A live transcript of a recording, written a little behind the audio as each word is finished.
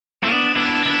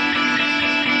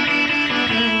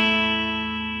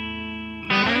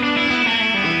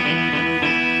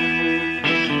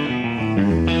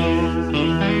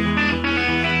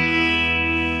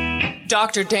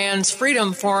Dr. Dan's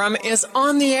Freedom Forum is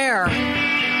on the air.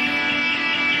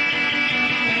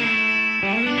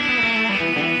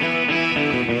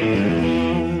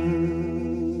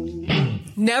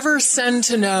 Never send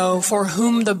to know for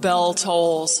whom the bell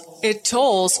tolls. It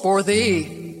tolls for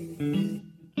thee.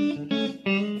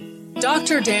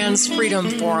 Dr. Dan's Freedom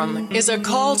Forum is a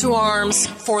call to arms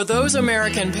for those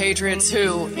American patriots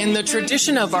who, in the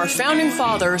tradition of our founding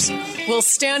fathers, will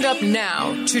stand up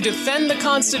now to defend the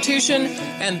Constitution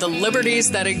and the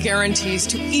liberties that it guarantees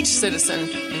to each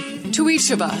citizen, to each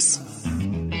of us.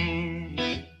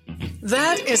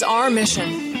 That is our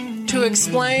mission, to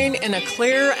explain in a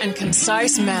clear and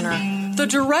concise manner the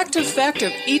direct effect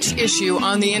of each issue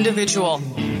on the individual,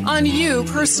 on you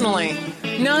personally,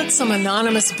 not some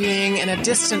anonymous being in a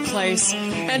distant place,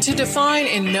 and to define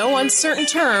in no uncertain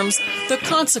terms the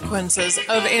consequences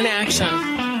of inaction.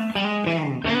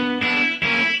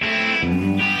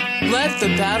 Let the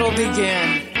battle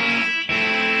begin.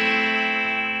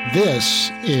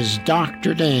 This is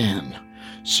Dr. Dan.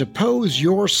 Suppose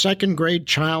your second-grade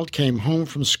child came home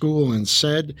from school and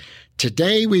said,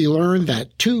 "Today we learned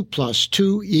that 2 +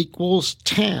 2 =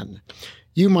 10.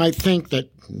 You might think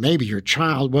that maybe your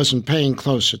child wasn't paying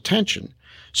close attention,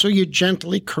 so you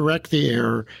gently correct the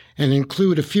error and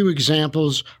include a few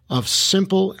examples of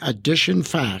simple addition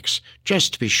facts,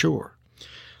 just to be sure.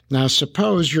 Now,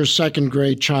 suppose your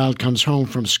second-grade child comes home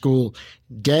from school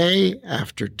day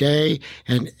after day,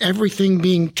 and everything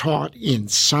being taught in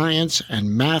science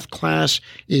and math class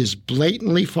is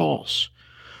blatantly false.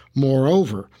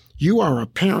 Moreover, you are a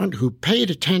parent who paid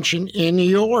attention in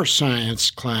your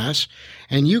science class,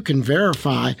 and you can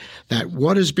verify that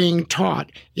what is being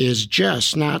taught is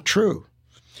just not true.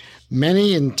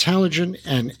 Many intelligent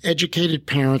and educated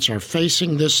parents are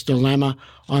facing this dilemma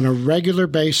on a regular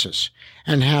basis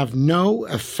and have no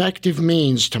effective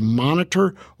means to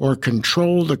monitor or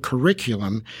control the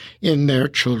curriculum in their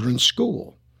children's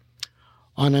school.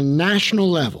 On a national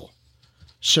level,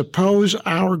 suppose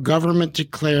our government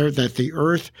declared that the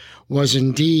earth was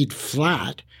indeed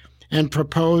flat and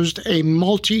proposed a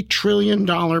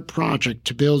multi-trillion-dollar project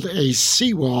to build a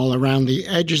seawall around the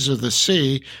edges of the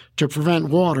sea to prevent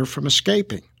water from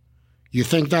escaping. You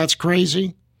think that's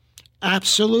crazy?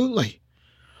 Absolutely.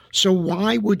 So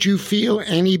why would you feel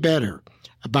any better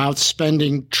about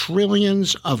spending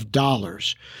trillions of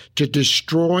dollars to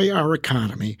destroy our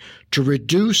economy, to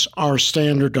reduce our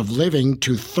standard of living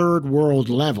to third world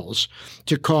levels,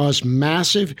 to cause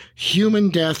massive human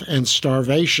death and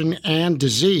starvation and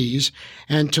disease,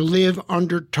 and to live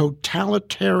under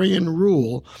totalitarian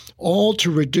rule, all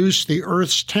to reduce the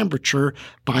Earth's temperature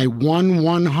by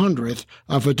 1/100th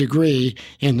of a degree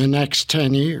in the next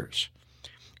 10 years?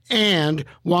 And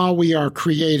while we are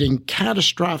creating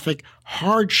catastrophic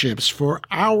hardships for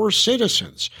our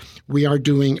citizens, we are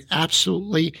doing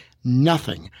absolutely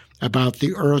nothing about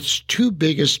the Earth's two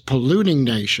biggest polluting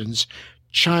nations,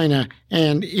 China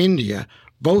and India,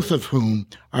 both of whom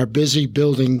are busy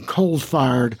building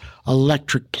coal-fired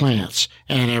electric plants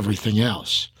and everything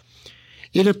else.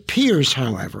 It appears,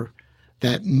 however,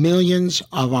 that millions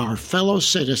of our fellow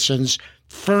citizens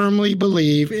firmly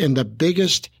believe in the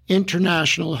biggest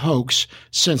international hoax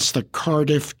since the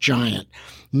Cardiff Giant,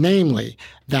 namely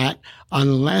that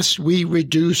unless we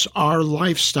reduce our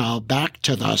lifestyle back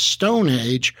to the Stone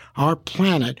Age, our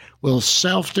planet will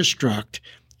self-destruct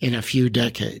in a few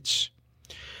decades.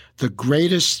 The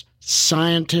greatest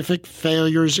scientific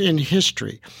failures in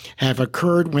history have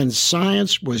occurred when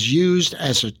science was used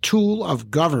as a tool of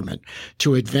government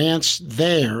to advance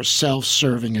their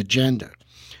self-serving agenda.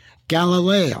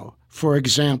 Galileo, for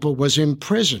example, was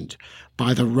imprisoned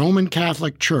by the Roman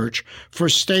Catholic Church for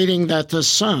stating that the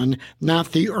sun,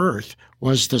 not the earth,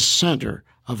 was the center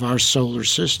of our solar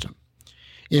system.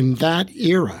 In that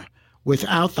era,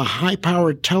 without the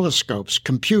high-powered telescopes,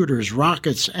 computers,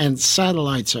 rockets, and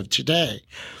satellites of today,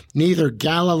 neither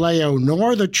Galileo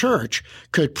nor the Church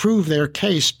could prove their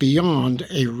case beyond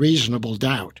a reasonable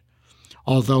doubt.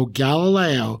 Although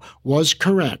Galileo was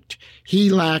correct, he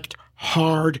lacked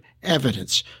hard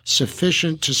evidence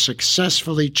sufficient to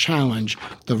successfully challenge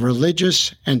the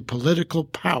religious and political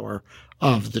power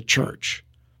of the Church.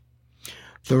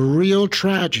 The real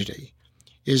tragedy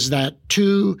is that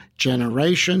 2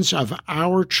 generations of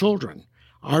our children,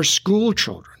 our school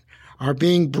children, are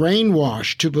being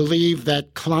brainwashed to believe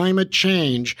that climate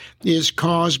change is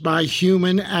caused by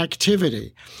human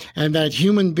activity and that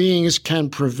human beings can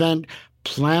prevent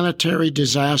planetary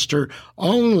disaster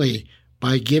only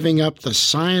by giving up the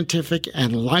scientific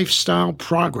and lifestyle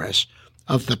progress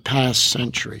of the past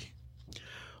century.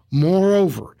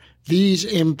 Moreover, These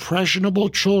impressionable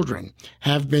children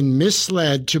have been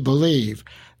misled to believe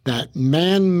that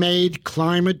man-made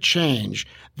climate change,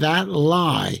 that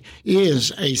lie,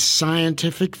 is a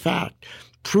scientific fact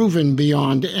proven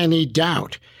beyond any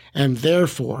doubt and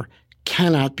therefore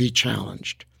cannot be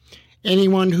challenged.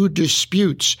 Anyone who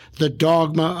disputes the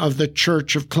dogma of the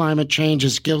Church of Climate Change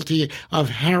is guilty of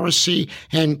heresy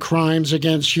and crimes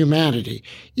against humanity,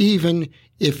 even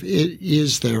if it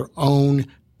is their own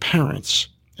parents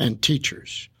and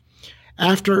teachers.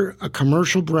 After a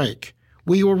commercial break,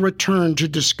 we will return to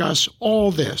discuss all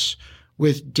this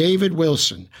with David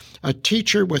Wilson, a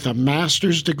teacher with a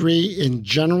master's degree in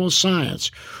general science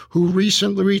who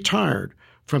recently retired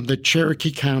from the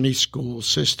Cherokee County school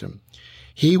system.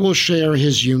 He will share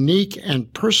his unique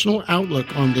and personal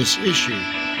outlook on this issue.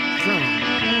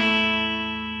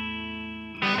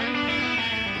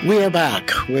 We are back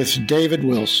with David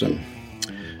Wilson.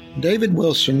 David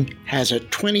Wilson has a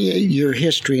 28-year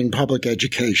history in public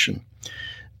education.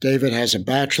 David has a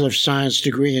Bachelor of Science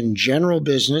degree in general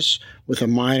business with a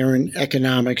minor in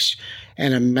economics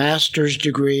and a master's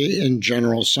degree in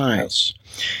general science.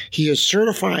 He is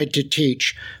certified to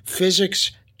teach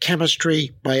physics,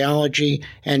 chemistry, biology,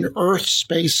 and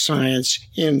earth-space science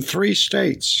in 3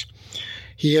 states.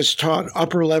 He has taught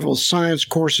upper-level science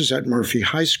courses at Murphy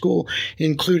High School,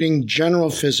 including general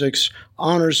physics,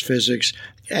 honors physics,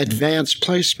 advanced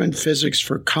placement physics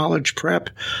for college prep,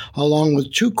 along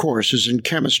with 2 courses in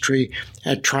chemistry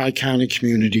at Tri-County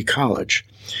Community College.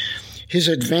 His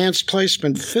advanced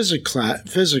placement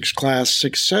physics class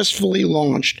successfully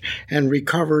launched and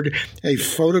recovered a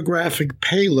photographic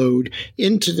payload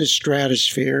into the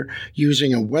stratosphere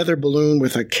using a weather balloon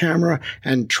with a camera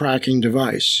and tracking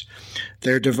device.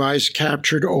 Their device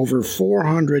captured over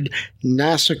 400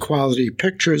 NASA-quality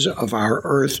pictures of our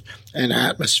Earth and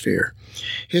atmosphere.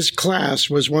 His class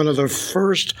was one of the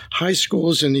first high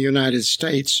schools in the United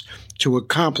States to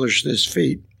accomplish this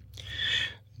feat.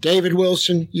 David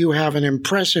Wilson, you have an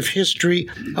impressive history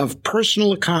of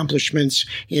personal accomplishments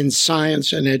in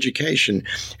science and education,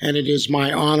 and it is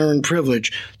my honor and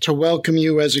privilege to welcome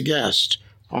you as a guest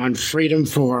on Freedom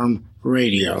Forum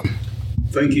Radio.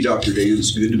 Thank you, Dr. Dan.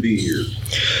 It's good to be here.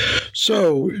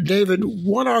 So, David,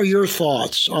 what are your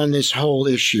thoughts on this whole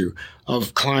issue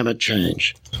of climate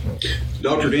change?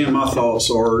 Dr. Dan, my thoughts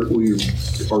are we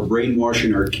are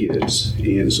brainwashing our kids,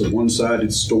 and it's a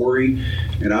one-sided story,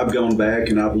 and I've gone back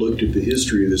and I've looked at the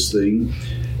history of this thing,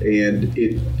 and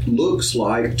it looks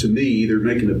like, to me, they're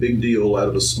making a big deal out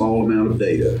of a small amount of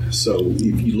data. So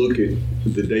if you look at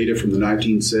the data from the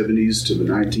 1970s to the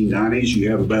 1990s, you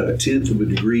have about a 1/10 of a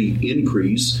degree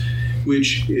increase,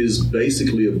 which is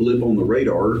basically a blip on the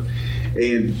radar.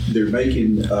 And they're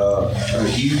making a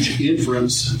huge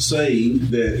inference saying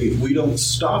that if we don't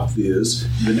stop this,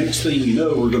 the next thing you know,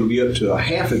 we're going to be up to a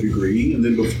 1/2 degree. And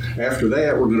then after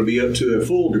that, we're going to be up to a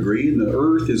full degree. And the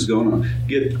Earth is going to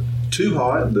get too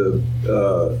hot. The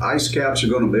ice caps are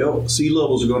going to melt. Sea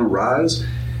levels are going to rise.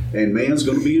 And man's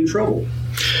going to be in trouble.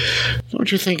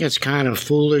 Don't you think it's kind of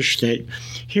foolish that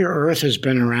here Earth has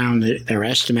been around, they're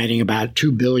estimating about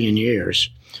 2 billion years,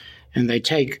 and they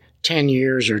take 10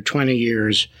 years or 20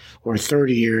 years or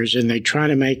 30 years, and they try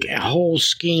to make a whole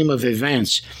scheme of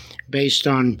events based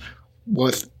on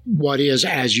what is,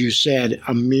 as you said,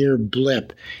 a mere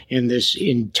blip in this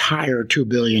entire 2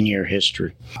 billion year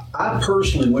history. I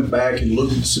personally went back and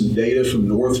looked at some data from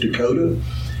North Dakota.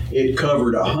 It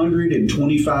covered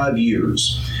 125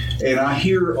 years. And I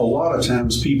hear a lot of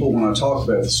times people, when I talk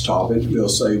about this topic, they'll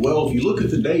say, well, if you look at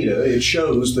the data, it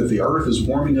shows that the Earth is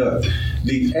warming up.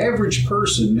 The average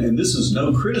person, and this is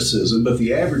no criticism, but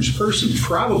the average person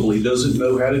probably doesn't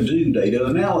know how to do data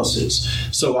analysis.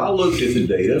 So I looked at the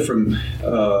data from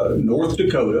North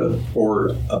Dakota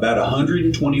for about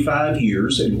 125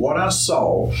 years, and what I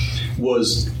saw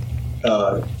was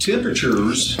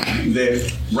temperatures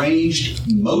that ranged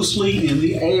mostly in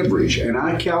the average. And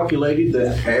I calculated the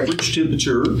average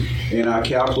temperature, and I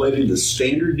calculated the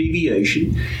standard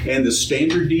deviation, and the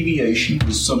standard deviation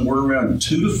was somewhere around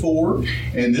 2 to 4.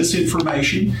 And this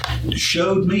information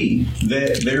showed me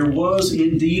that there was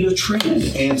indeed a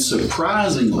trend. And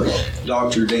surprisingly,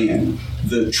 Dr. Dan,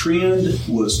 the trend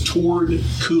was toward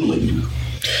cooling.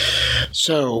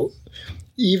 So,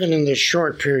 even in this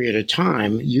short period of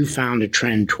time, you found a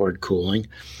trend toward cooling.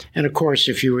 And of course,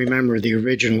 if you remember the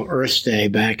original Earth Day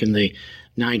back in the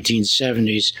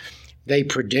 1970s, they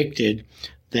predicted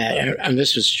that, and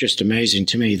this was just amazing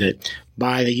to me, that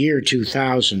by the year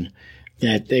 2000,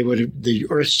 that the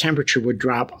Earth's temperature would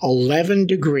drop 11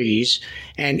 degrees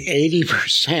and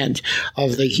 80%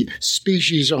 of the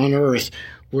species on Earth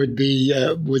would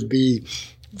be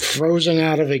frozen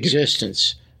out of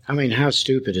existence. I mean, how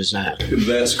stupid is that?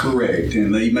 That's correct.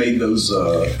 And they made those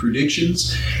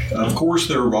predictions. Of course,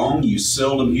 they're wrong. You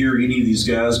seldom hear any of these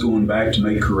guys going back to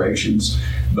make corrections.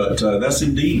 But that's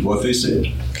indeed what they said.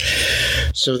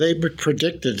 So they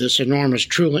predicted this enormous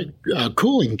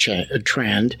cooling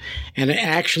trend. And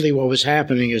actually what was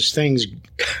happening is things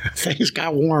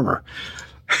got warmer.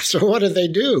 So what did they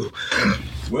do?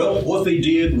 Well, what they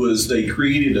did was they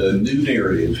created a new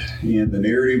narrative, and the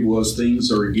narrative was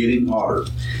things are getting hotter.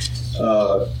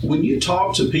 When I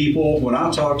talk to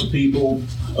people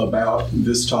about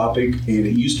this topic, and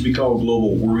it used to be called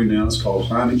global warming, now it's called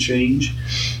climate change,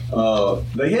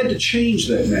 they had to change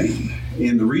that name.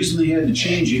 And the reason they had to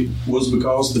change it was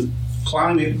because the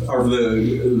climate or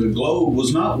the globe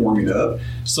was not warming up,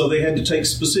 so they had to take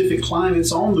specific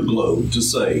climates on the globe to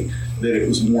say that it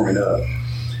was warming up.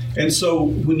 And so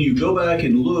when you go back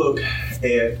and look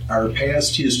at our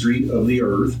past history of the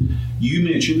Earth, you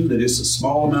mentioned that it's a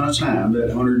small amount of time, that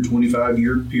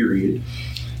 125-year period.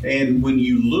 And when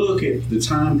you look at the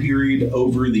time period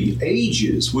over the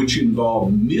ages, which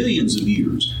involve millions of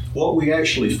years, what we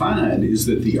actually find is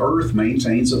that the Earth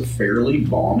maintains a fairly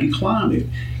balmy climate,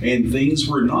 and things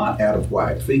were not out of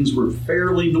whack. Things were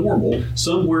fairly normal,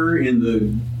 somewhere in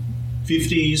the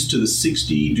 50s to the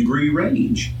 60-degree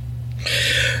range.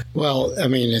 Well, I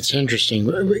mean, it's interesting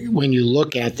when you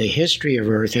look at the history of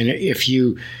Earth, and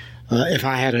if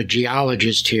I had a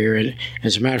geologist here, and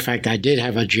as a matter of fact, I did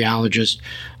have a geologist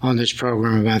on this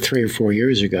program about 3 or 4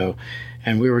 years ago,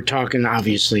 and we were talking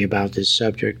obviously about this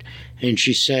subject, and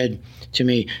she said to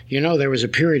me, there was a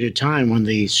period of time when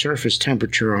the surface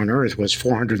temperature on Earth was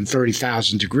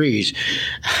 430,000 degrees.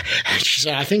 She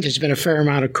said, I think there's been a fair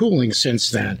amount of cooling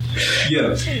since then.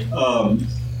 Yeah.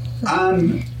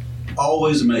 I'm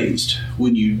always amazed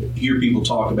when you hear people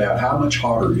talk about how much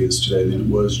hotter it is today than it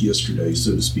was yesterday,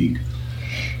 so to speak.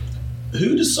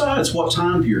 Who decides what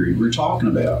time period we're talking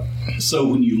about? So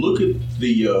when you look at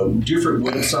the different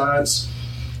websites,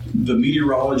 the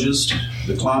meteorologists,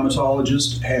 the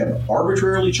climatologists have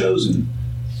arbitrarily chosen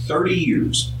 30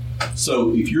 years.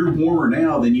 So if you're warmer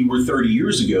now than you were 30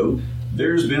 years ago,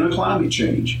 there's been a climate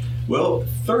change. Well,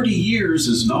 30 years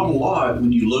is not a lot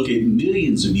when you look at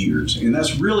millions of years. And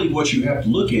that's really what you have to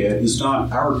look at, is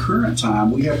not our current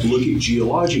time. We have to look at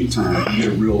geologic time to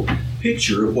get a real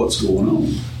picture of what's going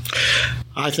on.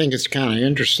 I think it's kind of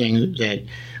interesting that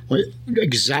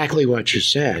exactly what you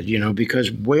said,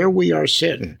 because where we are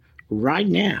sitting right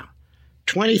now,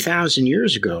 20,000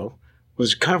 years ago,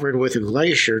 was covered with a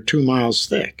glacier 2 miles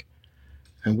thick.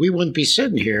 And we wouldn't be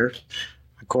sitting here,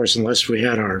 of course, unless we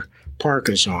had our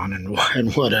parkas on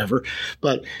and whatever.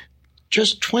 But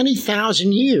just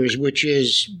 20,000 years, which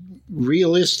is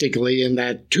realistically in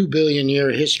that 2 billion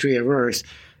year history of Earth,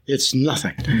 it's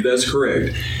nothing. That's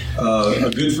correct.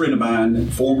 A good friend of mine,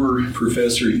 former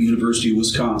professor at University of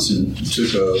Wisconsin,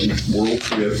 took a world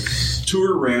trip,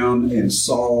 toured around and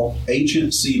saw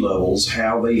ancient sea levels,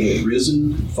 how they had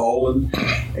risen, fallen,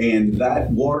 and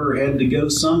that water had to go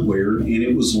somewhere, and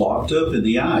it was locked up in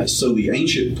the ice. So the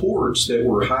ancient ports that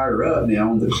were higher up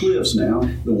now on the cliffs now,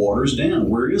 the water's down.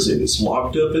 Where is it? It's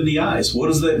locked up in the ice. What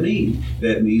does that mean?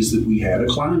 That means that we had a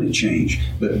climate change.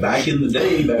 But back in the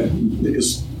day,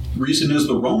 as recent as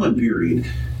the Roman period,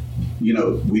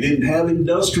 we didn't have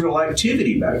industrial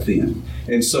activity back then.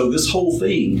 And so this whole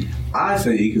thing, I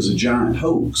think, is a giant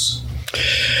hoax.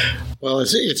 Well,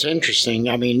 it's interesting.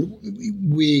 I mean,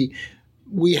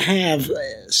 we have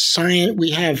science,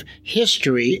 we have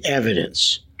history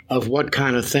evidence of what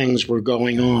kind of things were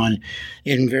going on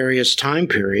in various time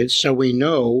periods, so we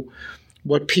know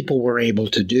what people were able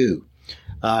to do.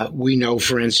 We know,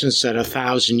 for instance, that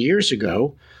 1,000 years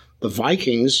ago, the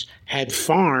Vikings had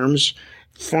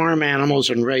farm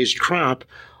animals and raised crop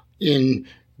in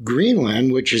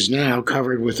Greenland, which is now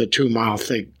covered with a 2 mile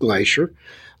thick glacier.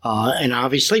 And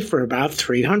obviously for about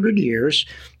 300 years,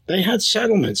 they had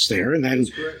settlements there. And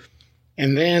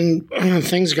then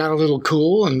things got a little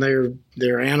cool and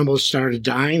their animals started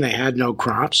dying. They had no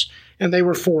crops and they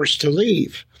were forced to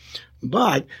leave.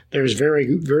 But there's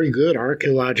very, very good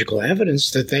archaeological evidence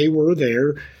that they were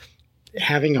there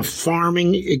having a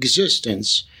farming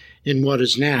existence in what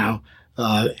is now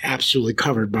absolutely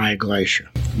covered by a glacier.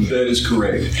 That is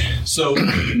correct. So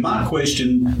my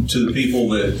question to the people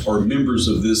that are members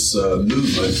of this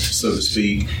movement, so to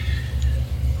speak,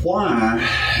 why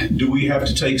do we have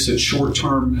to take such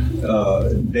short-term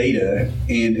data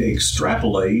and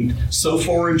extrapolate so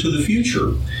far into the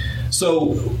future?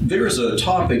 So there's a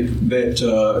topic that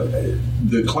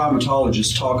the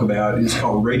climatologists talk about. It's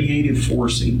called radiative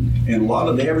forcing. And a lot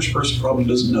of the average person probably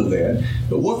doesn't know that.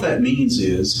 But what that means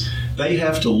is they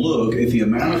have to look at the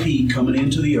amount of heat coming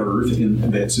into the earth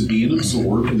that's being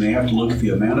absorbed, and they have to look at the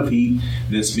amount of heat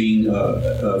that's being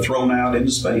thrown out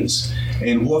into space.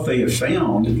 And what they have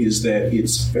found is that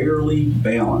it's fairly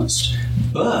balanced.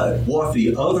 But what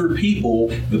the other people,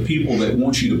 the people that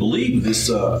want you to believe this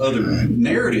other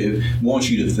narrative, want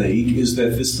you to think is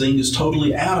that this thing is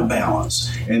totally out of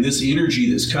balance. And this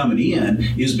energy that's coming in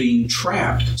is being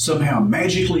trapped, somehow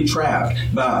magically trapped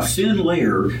by a thin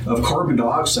layer of carbon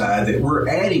dioxide that we're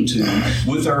adding to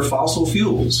with our fossil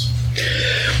fuels.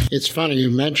 It's funny you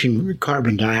mentioned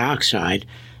carbon dioxide.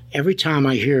 Every time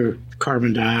I hear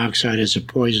carbon dioxide is a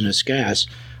poisonous gas,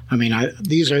 I mean,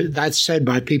 that's said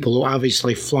by people who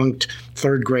obviously flunked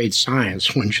third grade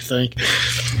science, wouldn't you think?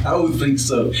 I would think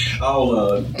so.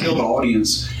 I'll tell the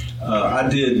audience,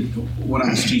 when I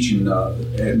was teaching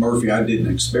at Murphy, I did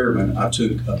an experiment. I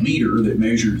took a meter that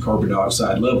measured carbon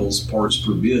dioxide levels, parts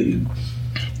per billion,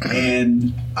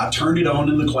 and I turned it on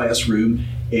in the classroom,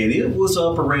 and it was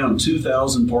up around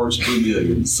 2,000 parts per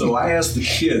million. So I asked the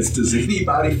kids, does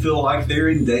anybody feel like they're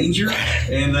in danger?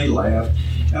 And they laughed.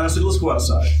 And I said, let's go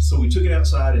outside. So we took it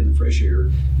outside in the fresh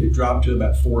air. It dropped to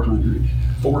about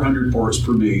 400 parts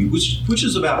per million, which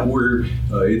is about where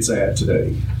it's at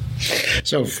today.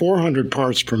 So 400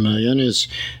 parts per million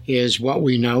is what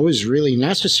we know is really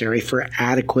necessary for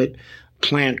adequate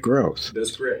plant growth.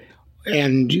 That's correct.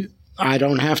 And I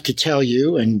don't have to tell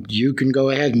you, and you can go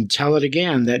ahead and tell it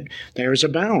again, that there's a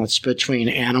balance between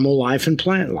animal life and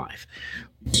plant life.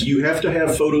 You have to have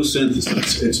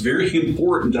photosynthesis. It's very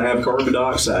important to have carbon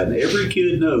dioxide. And every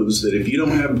kid knows that if you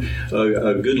don't have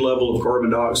a good level of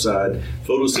carbon dioxide,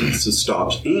 photosynthesis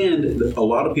stops. And a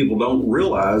lot of people don't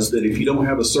realize that if you don't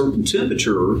have a certain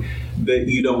temperature, that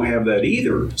you don't have that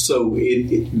either. So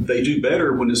they do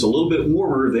better when it's a little bit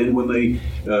warmer than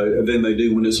they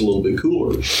do when it's a little bit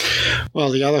cooler. Well,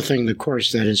 the other thing, of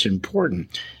course, that is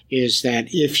important is that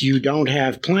if you don't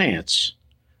have plants,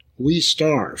 we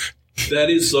starve.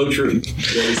 That is so true.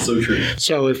 That is so true.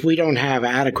 So if we don't have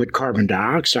adequate carbon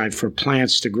dioxide for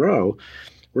plants to grow,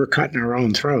 we're cutting our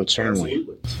own throats, aren't Absolutely.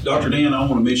 We? Dr. Dan, I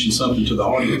want to mention something to the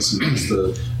audience, and that's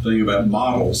the thing about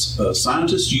models.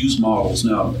 Scientists use models.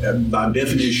 Now, by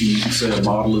definition, you can say a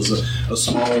model is a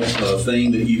small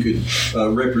thing that you could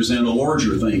represent a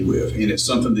larger thing with, and it's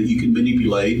something that you can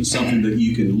manipulate, and something that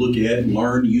you can look at and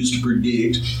learn, use to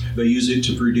predict. They use it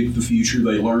to predict the future.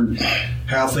 They learn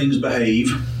how things behave.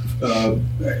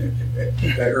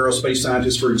 Aerospace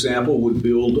scientists, for example, would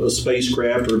build a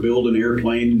spacecraft or build an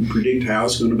airplane and predict how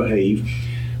it's going to behave.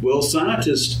 Well,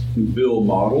 scientists build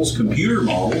models, computer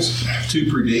models, to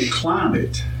predict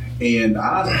climate. And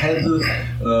I had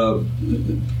the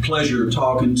pleasure of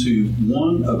talking to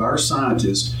one of our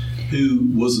scientists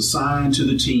who was assigned to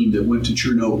the team that went to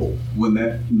Chernobyl when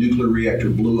that nuclear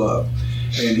reactor blew up.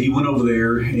 And he went over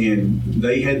there, and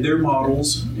they had their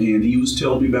models, and he was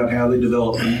telling me about how they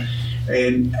developed them.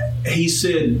 And he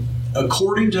said,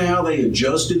 according to how they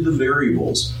adjusted the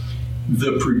variables,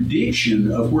 the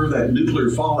prediction of where that nuclear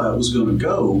fallout was going to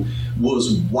go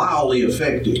was wildly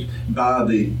affected by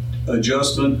the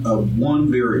adjustment of one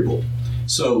variable.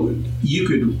 So you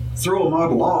could throw a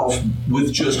model off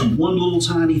with just one little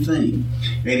tiny thing.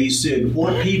 And he said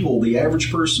what the average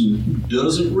person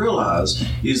doesn't realize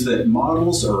is that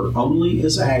models are only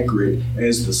as accurate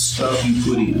as the stuff you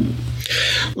put in.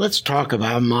 Let's talk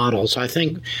about models. I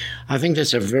think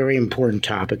that's a very important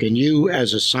topic. And you,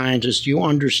 as a scientist, you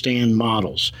understand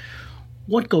models.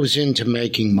 What goes into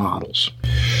making models?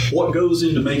 What goes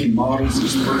into making models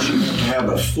is first you have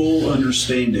a full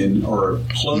understanding or a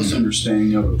close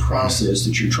understanding of a process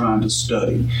that you're trying to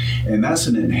study. And that's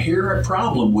an inherent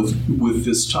problem with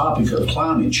this topic of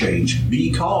climate change,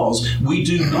 because we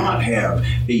do not have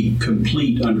a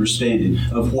complete understanding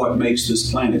of what makes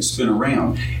this planet spin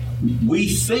around. We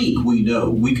think we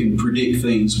know. We can predict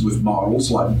things with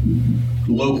models like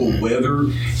local weather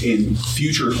and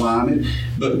future climate,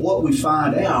 but what we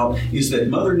find out is that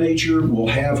Mother Nature will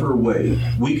have her way.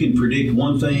 We can predict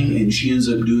one thing and she ends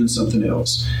up doing something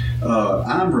else.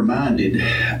 I'm reminded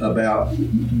about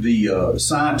the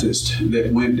scientists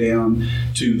that went down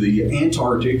to the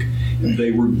Antarctic. They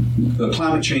were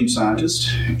climate change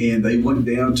scientists, and they went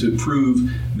down to prove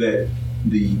that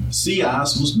the sea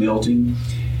ice was melting,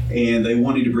 and they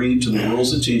wanted to bring it to the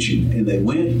world's attention, and they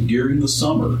went during the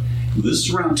summer. This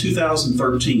is around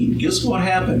 2013. Guess what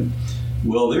happened?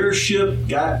 Well, their ship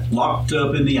got locked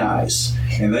up in the ice,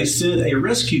 and they sent a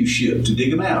rescue ship to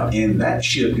dig them out, and that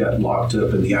ship got locked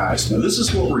up in the ice. Now, this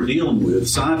is what we're dealing with.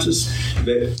 Scientists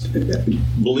that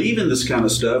believe in this kind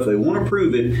of stuff, they want to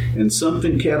prove it, and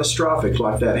something catastrophic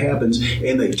like that happens,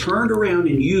 and they turned around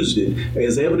and used it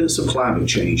as evidence of climate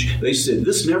change. They said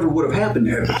this never would have happened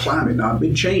had the climate not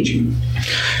been changing.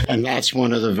 And that's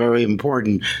one of the very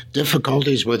important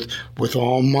difficulties with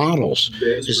all models,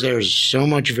 is there's so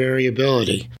much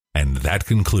variability. And that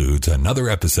concludes another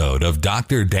episode of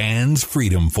Dr. Dan's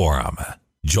Freedom Forum.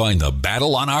 Join the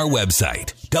battle on our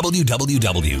website,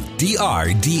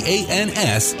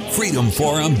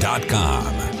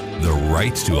 www.drdansfreedomforum.com. The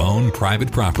right to own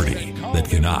private property that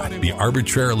cannot be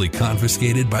arbitrarily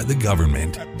confiscated by the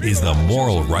government is the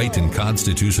moral right and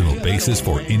constitutional basis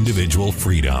for individual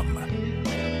freedom.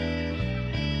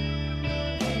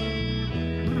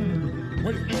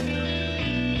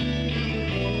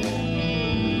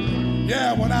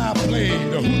 Yeah, when I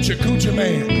played the Hoochie Coochie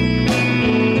Man,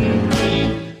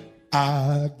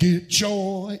 I get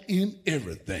joy in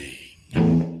everything.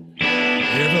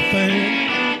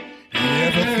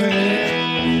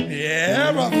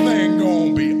 Everything